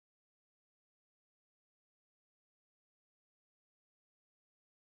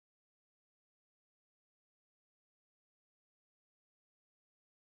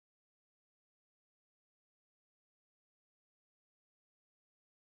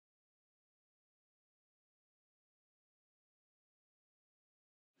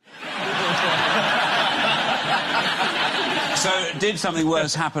did something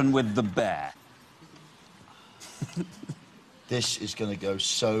worse happen with the bear? This is going to go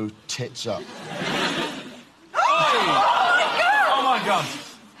so tits up. Oh, my God.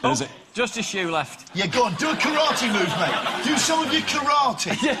 What is it? Just a shoe left. Yeah, go on, do a karate move, mate. Do some of your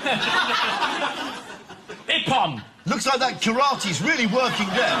karate. Ippon. Looks like that karate's really working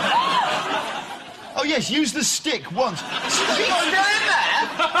there. Oh, yes, use the stick once. She's still in there?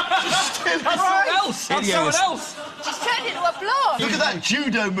 That's someone else. That's someone else. She's turned into a blonde. Look at that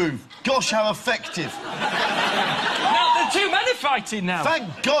judo move. Gosh, how effective. Now, the two men are fighting now.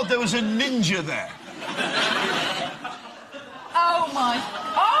 Thank God there was a ninja there. Oh, my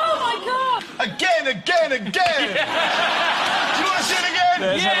God. Again. Do you want to see it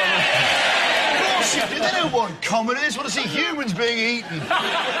again? Yeah! Bullshit. They don't want comedy. They just want to see humans being eaten.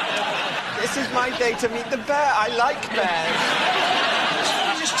 This is my day to meet the bear. I like bears.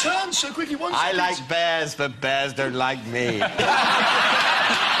 You just turned so quickly once. I like bears, but bears don't like me.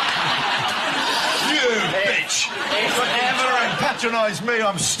 You bitch! Whatever and patronise me,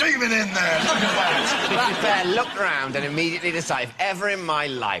 I'm steaming in there. Look at that. That bear looked round and immediately decided, if ever in my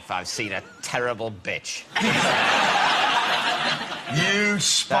life I've seen a terrible bitch. You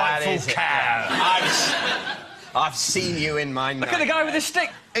spiteful cow. I've seen you in my night. Look at the guy with the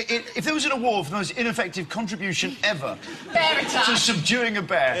stick. If there was an award for the most ineffective contribution ever Bear attack. to subduing a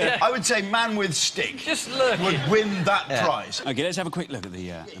bear, I would say man with stick Just look. would win that prize. OK, let's have a quick look at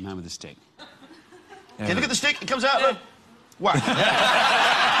the man with the stick. Okay, look at the stick. It comes out. Whack.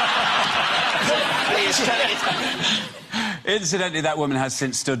 Incidentally, that woman has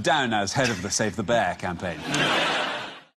since stood down as head of the Save the Bear campaign.